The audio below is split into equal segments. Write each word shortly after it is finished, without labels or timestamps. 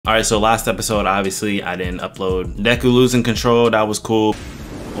Alright, so last episode, obviously, I didn't upload Deku losing control. That was cool.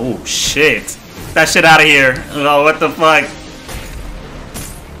 Oh, shit. That shit out of here. Oh, what the fuck?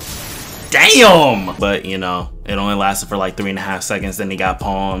 Damn! But, you know, it only lasted for like 3.5 seconds, then he got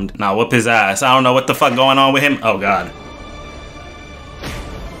palmed. Now, whoop his ass. I don't know what the fuck going on with him. Oh, God.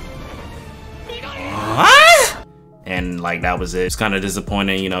 What? And, like, that was it. It's kind of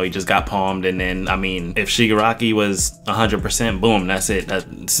disappointing, you know, he just got palmed. And then, I mean, if Shigaraki was 100%, boom, that's it.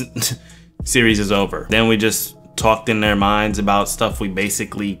 That series is over. Then we just talked in their minds about stuff we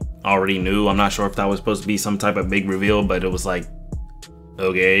basically already knew. I'm not sure if that was supposed to be some type of big reveal, but it was like,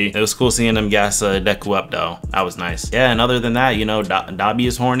 okay. It was cool seeing them gas Deku up though. That was nice. Yeah, and other than that, you know, Dabi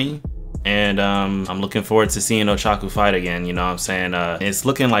is horny. And I'm looking forward to seeing Ochaku fight again, you know what I'm saying? It's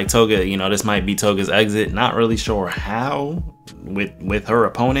looking like Toga, you know, this might be Toga's exit. Not really sure how with her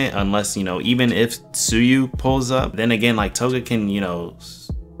opponent, unless, you know, even if Tsuyu pulls up. Then again, like Toga can, you know,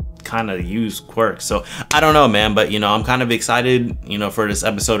 kind of use quirks. So I don't know, man, but you know, I'm kind of excited, you know, for this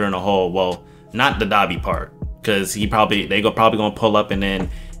episode in a whole. Well, not the Dabi part, because they probably gonna pull up and then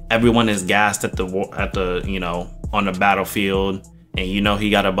everyone is gassed at the you know, on the battlefield, and you know he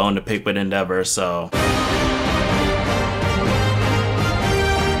got a bone to pick with Endeavor. So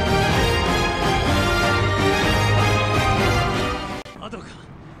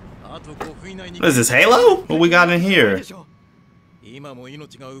what is this, Halo? What we got in here?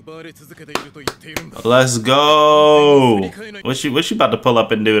 Let's go. What you about to pull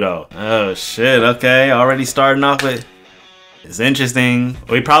up and do though? Oh shit, okay. Already starting off with, it's interesting.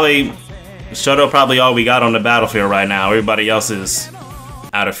 Shoto probably all we got on the battlefield right now. Everybody else is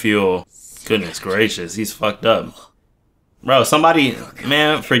out of fuel. Goodness gracious, he's fucked up. Bro, somebody,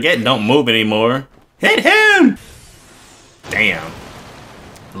 man, forget don't move anymore. Hit him! Damn.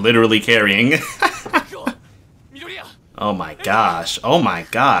 Literally carrying. Oh my gosh. Oh my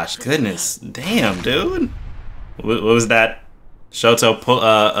gosh. Goodness. Damn, dude. What was that? Shoto pull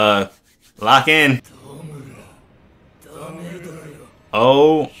lock in.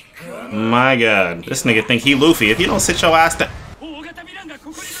 Oh my god. This nigga think he Luffy. If you don't sit your ass down.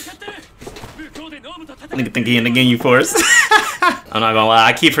 Nigga think he in the Ginyu Force. I'm not gonna lie,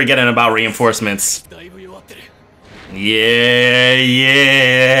 I keep forgetting about reinforcements.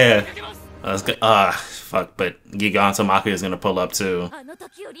 Yeah. Let's go. Fuck, but Gigantomachia is gonna pull up too.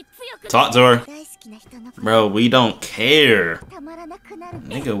 Talk to her. Bro, we don't care.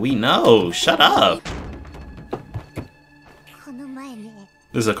 Nigga, we know. Shut up.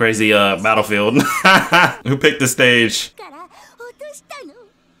 This is a crazy battlefield. Who picked the stage?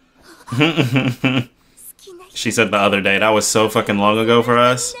 She said the other day. That was so fucking long ago for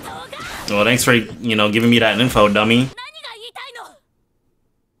us. Well, thanks for, you know, giving me that info, dummy.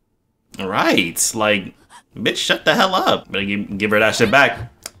 Right, like, bitch, shut the hell up. Better give her that shit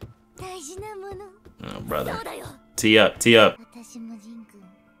back. Oh, brother. Tee up, tee up.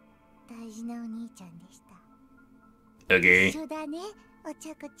 Okay.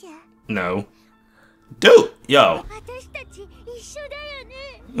 No. Dude, yo.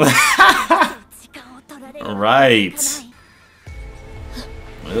 Right.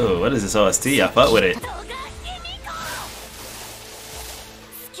 Ooh, what is this OST? I fuck with it.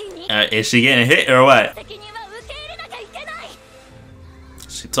 Is she getting hit or what?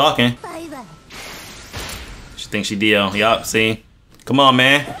 She talking. She thinks she deal. Yup, see? Come on,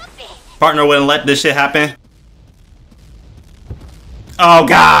 man. Partner wouldn't let this shit happen. Oh,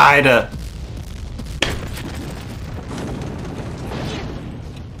 God!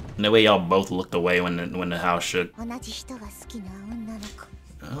 The way y'all both looked away when the house shook.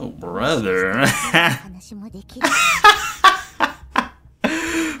 Oh, brother.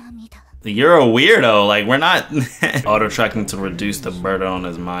 You're a weirdo. Like, we're not auto-tracking to reduce the burden on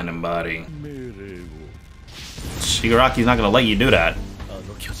his mind and body. Shigaraki's not gonna let you do that.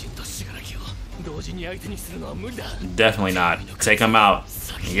 Definitely not. Take him out.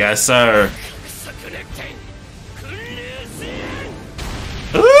 Yes, sir.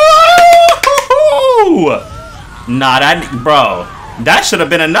 Ooh! Nah, bro, that should have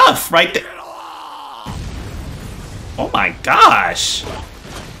been enough right there. Oh my gosh.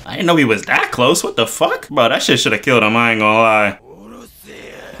 I didn't know he was that close. What the fuck? Bro, that shit should have killed him. I ain't gonna lie.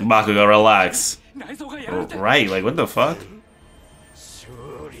 Bakugo, relax. Right, like, what the fuck?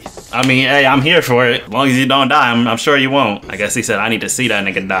 I mean, hey, I'm here for it. As long as you don't die, I'm sure you won't. I guess he said, I need to see that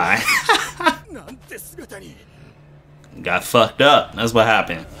nigga die. Got fucked up. That's what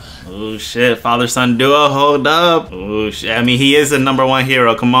happened. Oh shit, father-son duo, hold up. Oh shit, I mean, he is the #1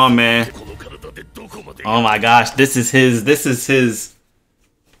 hero. Come on, man. Oh my gosh, this is his.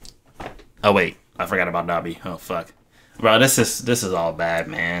 Oh wait, I forgot about Dabi. Oh fuck. Bro, this is all bad,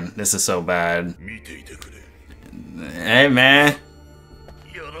 man. This is so bad. Hey, man.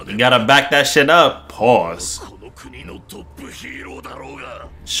 You gotta back that shit up. Pause.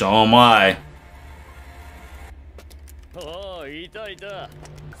 Show him why.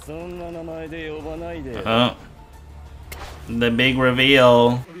 The big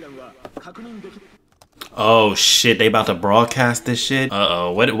reveal. Oh shit, they about to broadcast this shit?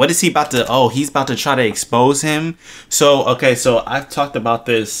 Uh-oh, what is he about to, oh, he's about to try to expose him? So, okay, so I've talked about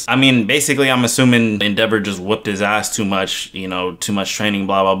this. I mean, basically, I'm assuming Endeavor just whooped his ass too much, you know, too much training,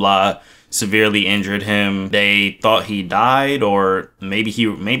 blah, blah, blah. Severely injured him. They thought he died, or maybe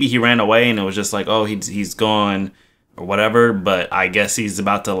he ran away and it was just like, oh, he's gone or whatever. But I guess he's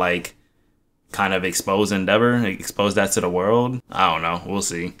about to like kind of expose Endeavor, expose that to the world. I don't know, we'll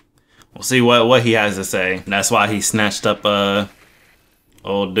see. We'll see what he has to say. And that's why he snatched up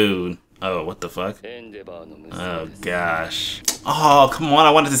old dude. Oh, what the fuck? Oh gosh. Oh, come on,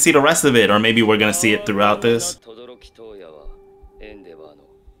 I wanted to see the rest of it. Or maybe we're gonna see it throughout this.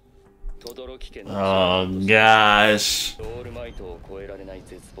 Oh gosh.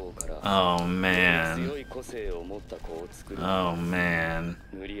 Oh man. Oh man.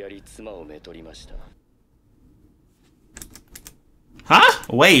 Huh?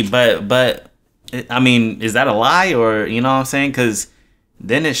 Wait, but I mean, is that a lie, or you know what I'm saying? Because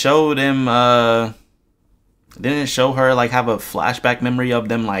then it showed him, didn't it show her like have a flashback memory of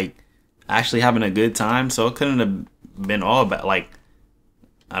them like actually having a good time? So it couldn't have been all about like,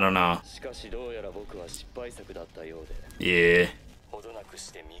 I don't know. Yeah.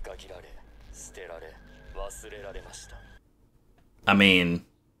 I mean,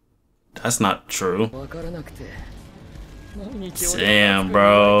 that's not true. Damn,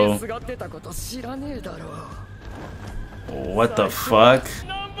 bro. What the fuck?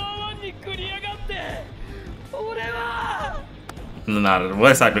 Nah, the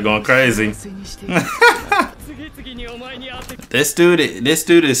voice actor going crazy. This dude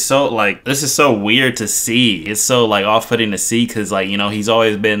is so like, this is so weird to see. It's so like off-putting to see because like, you know, he's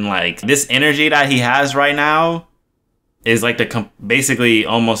always been like, this energy that he has right now is like basically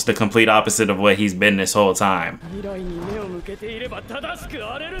almost the complete opposite of what he's been this whole time.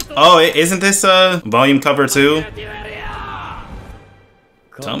 Oh, isn't this volume cover 2?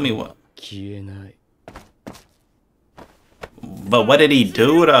 Tell me what. But what did he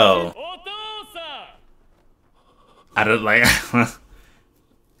do though? I don't like.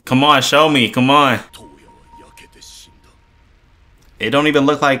 Come on, show me. Come on. It don't even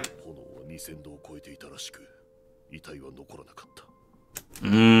look like.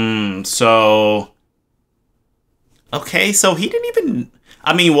 So okay, so he didn't even,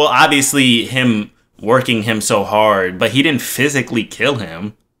 I mean, well, obviously him working him so hard, but he didn't physically kill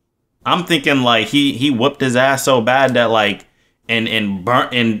him. I'm thinking like he whooped his ass so bad that like and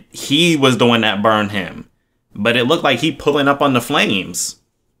he was the one that burned him. But it looked like he pulling up on the flames.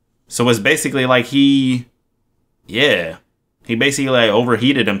 So it's basically like he basically like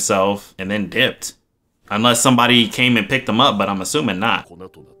overheated himself and then dipped. Unless somebody came and picked him up, but I'm assuming not.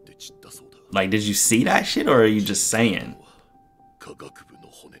 Like, did you see that shit, or are you just saying?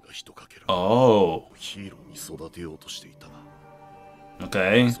 Oh.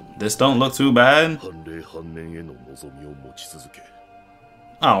 Okay, this don't look too bad.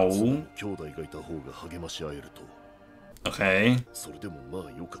 Oh. Okay.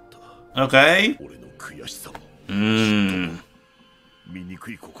 Okay.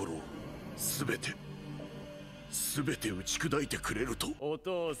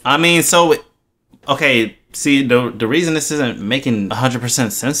 I mean, so okay, see, the reason this isn't making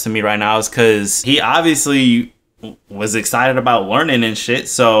 100% sense to me right now is because he obviously was excited about learning and shit.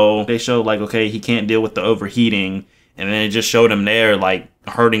 So they showed like, okay, he can't deal with the overheating, and then it just showed him there like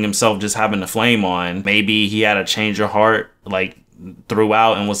hurting himself just having the flame on. Maybe he had a change of heart like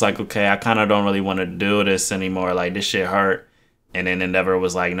throughout and was like, okay, I kind of don't really want to do this anymore, like this shit hurt. And then Endeavor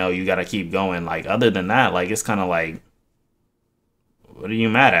was like, no, you gotta keep going. Like, other than that, like, it's kind of like, what are you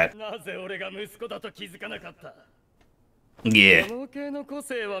mad at? Yeah.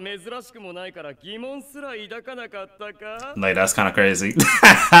 Like, that's kind of crazy.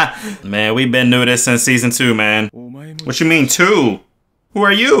 Man, we've been doing this since season 2, man. What you mean 2? Who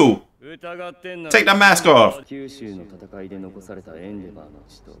are you? Take that mask off.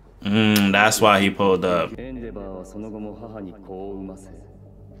 That's why he pulled up.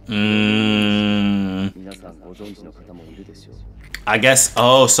 I guess,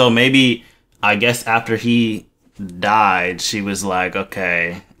 oh, so maybe, I guess after he died, she was like,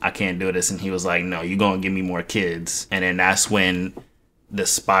 okay, I can't do this. And he was like, no, you're gonna give me more kids. And then that's when the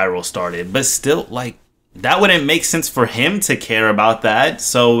spiral started. But still, like, that wouldn't make sense for him to care about that.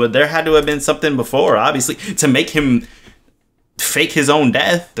 So there had to have been something before, obviously, to make him fake his own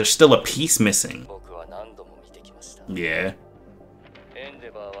death. There's still a piece missing. Yeah.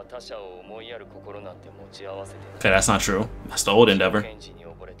 Okay, that's not true. That's the old Endeavor.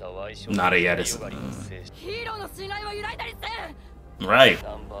 Not a yet. It's, right.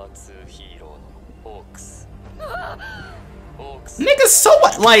 Niggas, so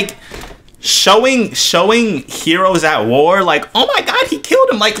what? Like, showing heroes at war, like, oh my god, he killed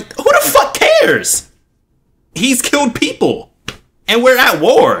him. Like, who the fuck cares? He's killed people. And we're at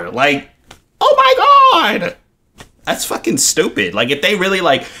war. Like, oh my god. That's fucking stupid. Like, if they really,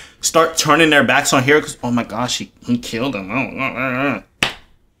 like, start turning their backs on heroes, oh my gosh, he killed him. Oh.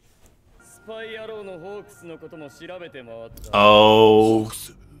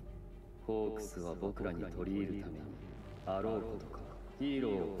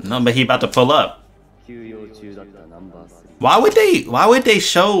 No, but he about to pull up. Why would they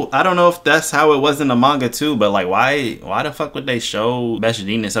show, I don't know if that's how it was in the manga too, but like why the fuck would they show Best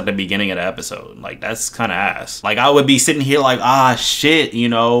Genius at the beginning of the episode? Like, that's kind of ass. Like, I would be sitting here like, ah shit, you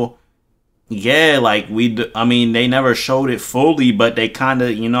know, yeah, like I mean, they never showed it fully, but they kind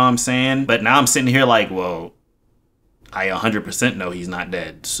of, you know what I'm saying? But now I'm sitting here like, well, I 100% know he's not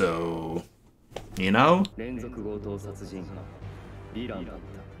dead, so, you know?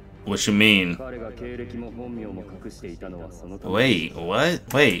 What you mean? Wait,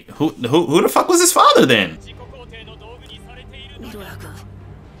 what? Wait, who the fuck was his father then?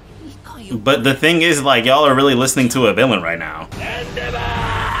 But the thing is, like, y'all are really listening to a villain right now.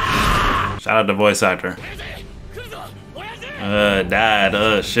 Shout out to voice actor.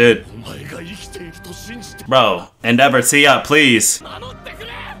 Dad, shit. Bro, Endeavor, tee up, please.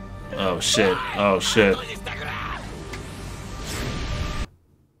 Oh shit, oh shit.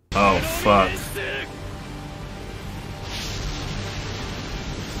 Oh fuck.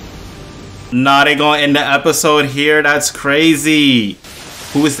 Nah, they gonna end the episode here? That's crazy.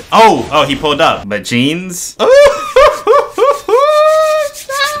 Who is, oh, he pulled up. But jeans? Let's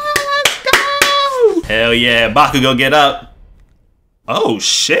go! Hell yeah, Bakugo, get up. Oh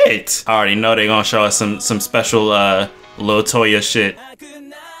shit. I already know they gonna show us some special little Toya shit.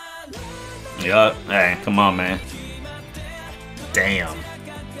 Yup, hey, come on, man. Damn.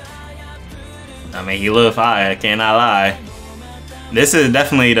 I mean, he looked fire, I cannot lie. This is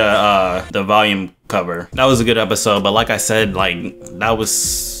definitely the volume cover. That was a good episode, but like I said, like, that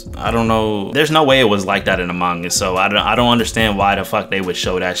was, I don't know, there's no way it was like that in the manga, so I don't understand why the fuck they would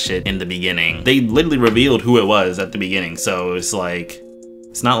show that shit in the beginning. They literally revealed who it was at the beginning, so it's like,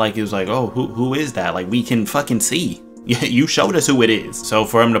 it's not like it was like, oh, who is that? Like, we can fucking see. You showed us who it is. So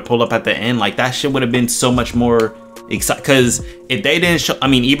for him to pull up at the end, like, that shit would have been so much more exciting. Because if they didn't show, I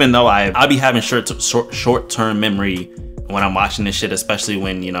mean, even though I'll be having short-term memory when I'm watching this shit, especially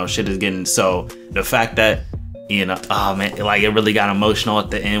when, you know, shit is getting, so the fact that, you know, oh man, like, it really got emotional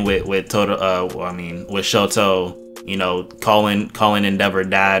at the end with with Shoto, you know, calling Endeavor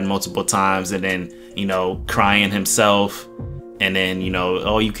dad multiple times, and then, you know, crying himself. And then, you know,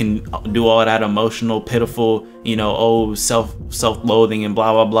 oh, you can do all that emotional, pitiful, you know, oh, self-loathing and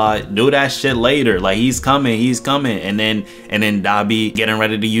blah, blah, blah. Do that shit later. Like, he's coming. And then Dabi getting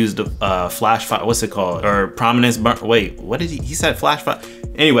ready to use the flash fire. What's it called? Or prominence burn. Wait, what did he said flash fire.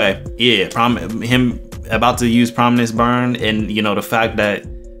 Anyway, yeah, him about to use prominence burn. And, you know, the fact that,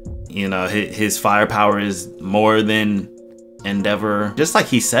 you know, his firepower is more than Endeavor. Just like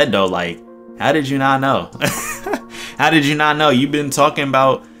he said, though, like, how did you not know? How did you not know? You've been talking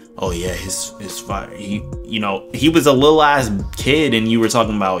about, oh yeah, his fire. You know, he was a little ass kid, and you were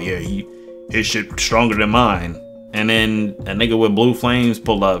talking about, yeah, his shit stronger than mine. And then a nigga with blue flames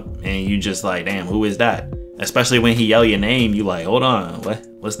pull up, and you just like, damn, who is that? Especially when he yell your name, you like, hold on,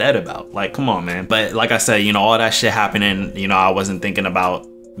 what's that about? Like, come on, man. But like I said, you know, all that shit happening, you know, I wasn't thinking about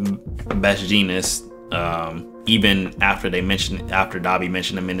Best Genius. Even after Dabi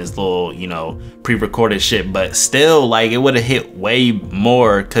mentioned him in his little, you know, pre-recorded shit, but still, like, it would have hit way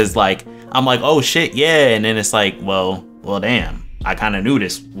more, cause like, I'm like, oh shit, yeah, and then it's like, well damn, I kind of knew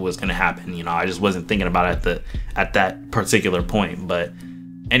this was gonna happen, you know, I just wasn't thinking about it at that particular point. But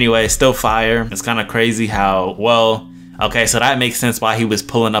anyway, still fire. It's kind of crazy how, well, okay, so that makes sense why he was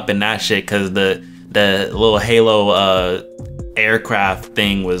pulling up in that shit, cause the little Halo aircraft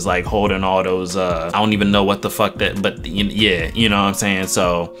thing was like holding all those I don't even know what the fuck that, but yeah, you know what I'm saying.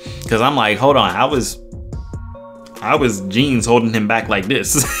 So because I'm like, hold on, how was Jeans holding him back like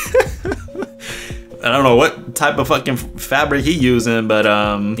this? I don't know what type of fucking fabric he using, but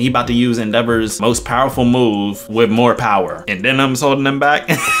he about to use Endeavor's most powerful move with more power, and then I'm holding him back.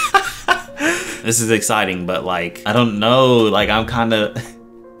 This is exciting, but like, I don't know. Like, I'm kind of,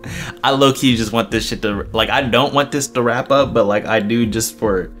 I low-key just want this shit to, like, I don't want this to wrap up, but like, I do just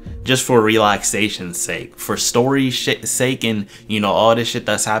for relaxation's sake, for story shit sake, and you know, all this shit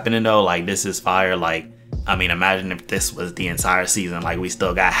that's happening though. Like, this is fire. Like, I mean, imagine if this was the entire season. Like, we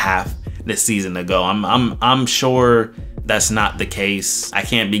still got half this season to go. I'm sure that's not the case. I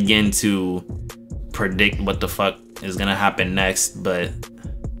can't begin to predict what the fuck is gonna happen next, but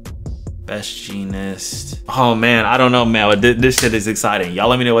best genist. Oh man, I don't know, man. This shit is exciting. Y'all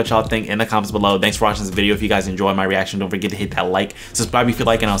let me know what y'all think in the comments below. Thanks for watching this video. If you guys enjoyed my reaction, don't forget to hit that like, subscribe if you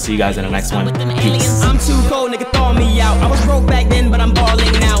like, and I'll see you guys in the next one. Peace. I'm too cold, nigga, thaw me out. I was broke back then, but I'm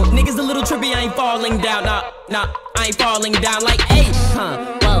balling now. Niggas a little trippy, I ain't falling down. Nah, I ain't falling down. Like, hey,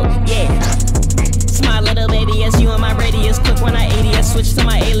 whoa, yeah. Smile, little baby, as you in my radius. Quick when I ADS, switch to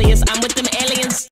my alias. I'm with them aliens.